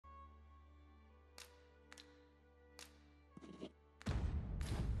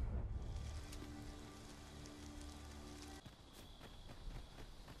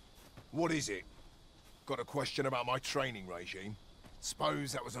What is it? Got a question about my training regime?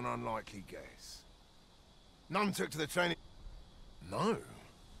 Suppose that was an unlikely guess. None took to the training... No.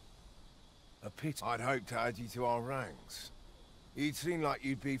 A pity. I'd hoped to add you to our ranks. You'd seem like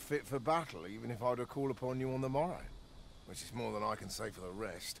you'd be fit for battle, even if I were to call upon you on the morrow. Which is more than I can say for the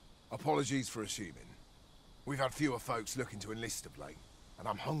rest. Apologies for assuming. We've had fewer folks looking to enlist of late, and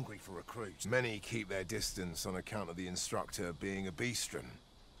I'm hungry for recruits. Many keep their distance on account of the instructor being a beastren.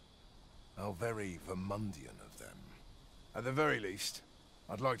 How very Vermundian of them. At the very least,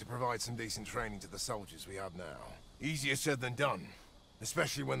 I'd like to provide some decent training to the soldiers we have now. Easier said than done,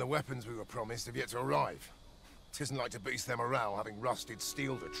 especially when the weapons we were promised have yet to arrive. Tisn't like to boost their morale having rusted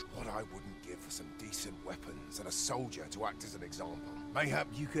steel to what I wouldn't give for some decent weapons and a soldier to act as an example. Mayhap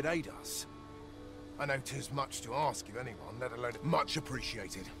you could aid us. I know 'tis much to ask of anyone, let alone much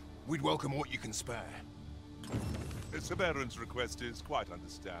appreciated. We'd welcome what you can spare. Sir Baron's request is quite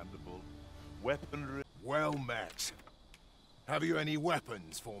understandable. Weaponry... Well met. Have you any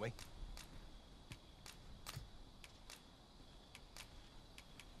weapons for me?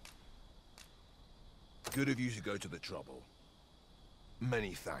 Good of you to go to the trouble.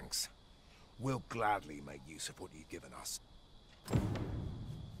 Many thanks. We'll gladly make use of what you've given us.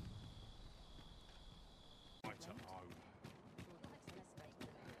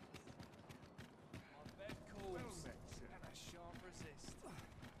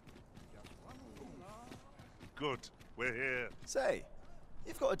 Good, we're here. Say,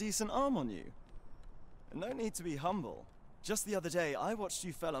 you've got a decent arm on you. And no need to be humble. Just the other day, I watched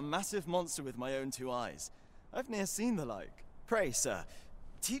you fell a massive monster with my own 2 eyes. I've ne'er seen the like. Pray, sir,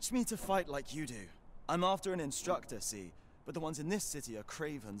 teach me to fight like you do. I'm after an instructor, see, but the ones in this city are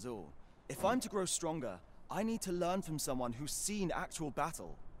cravens all. If I'm to grow stronger, I need to learn from someone who's seen actual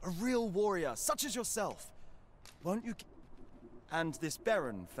battle. A real warrior, such as yourself. Won't you... And this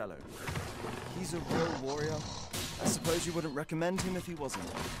Baron fellow, he's a real warrior. I suppose you wouldn't recommend him if he wasn't.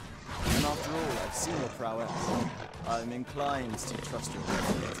 And after all, I've seen your prowess. I'm inclined to trust your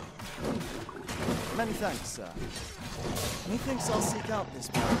judgment. Many thanks, sir. Methinks I'll seek out this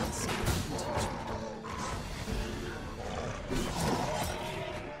Baron and see what he can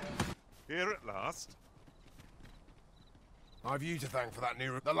teach me. Here at last. I've you to thank for that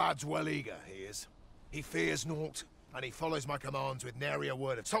new... The lad's well eager, he is. He fears naught, and he follows my commands with nary a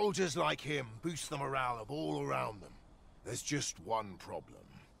word of... Soldiers like him boost the morale of all around them. There's just one problem.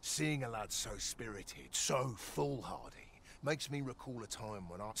 Seeing a lad so spirited, so foolhardy, makes me recall a time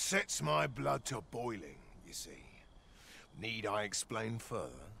when I... Sets my blood to boiling, you see. Need I explain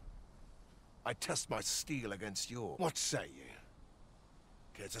further? I test my steel against yours. What say you?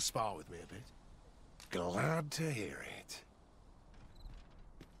 Care to spar with me a bit? Glad to hear it.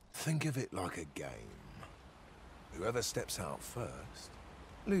 Think of it like a game. Whoever steps out first,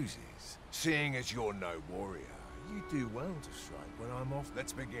 loses. Seeing as you're no warrior, you do well to strike when I'm off.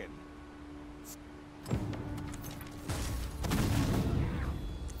 Let's begin.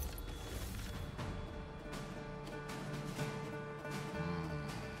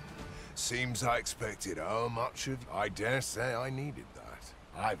 Seems I expected how much of you. I dare say I needed that.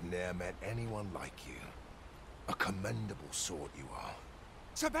 I've ne'er met anyone like you. A commendable sort you are.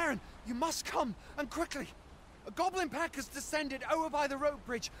 Sir Baron, you must come, and quickly. A goblin pack has descended over by the rope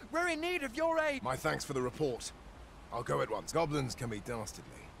bridge. We're in need of your aid. My thanks for the report. I'll go at once. Goblins can be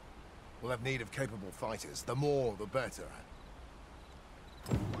dastardly. We'll have need of capable fighters. The more, the better.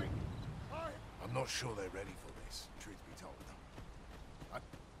 I'm not sure they're ready for this, truth be told.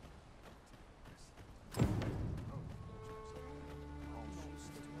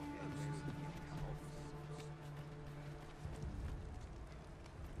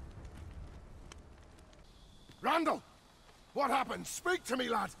 Randall! What happened? Speak to me,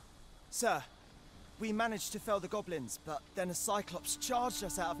 lad! Sir, we managed to fell the goblins, but then a cyclops charged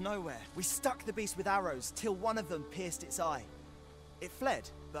us out of nowhere. We stuck the beast with arrows till one of them pierced its eye. It fled,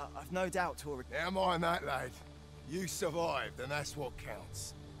 but I've no doubt to... Never mind that, lad. You survived, and that's what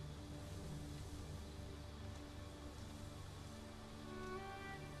counts.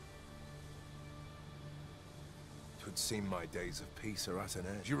 Twould seem my days of peace are at an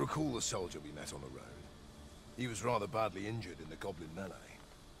end. Do you recall the soldier we met on the road? He was rather badly injured in the goblin melee.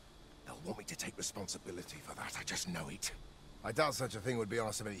 They'll want me to take responsibility for that, I just know it. I doubt such a thing would be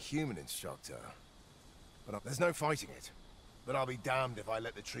asked of any human instructor. But there's no fighting it. But I'll be damned if I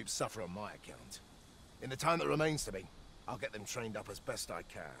let the troops suffer on my account. In the time that remains to me, I'll get them trained up as best I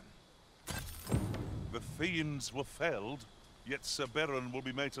can. The fiends were felled, yet Sir Baron will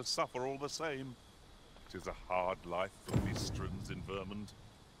be made to suffer all the same. 'Tis a hard life for beastrons in Vermund.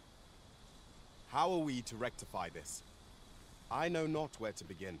 How are we to rectify this? I know not where to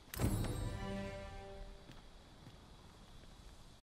begin.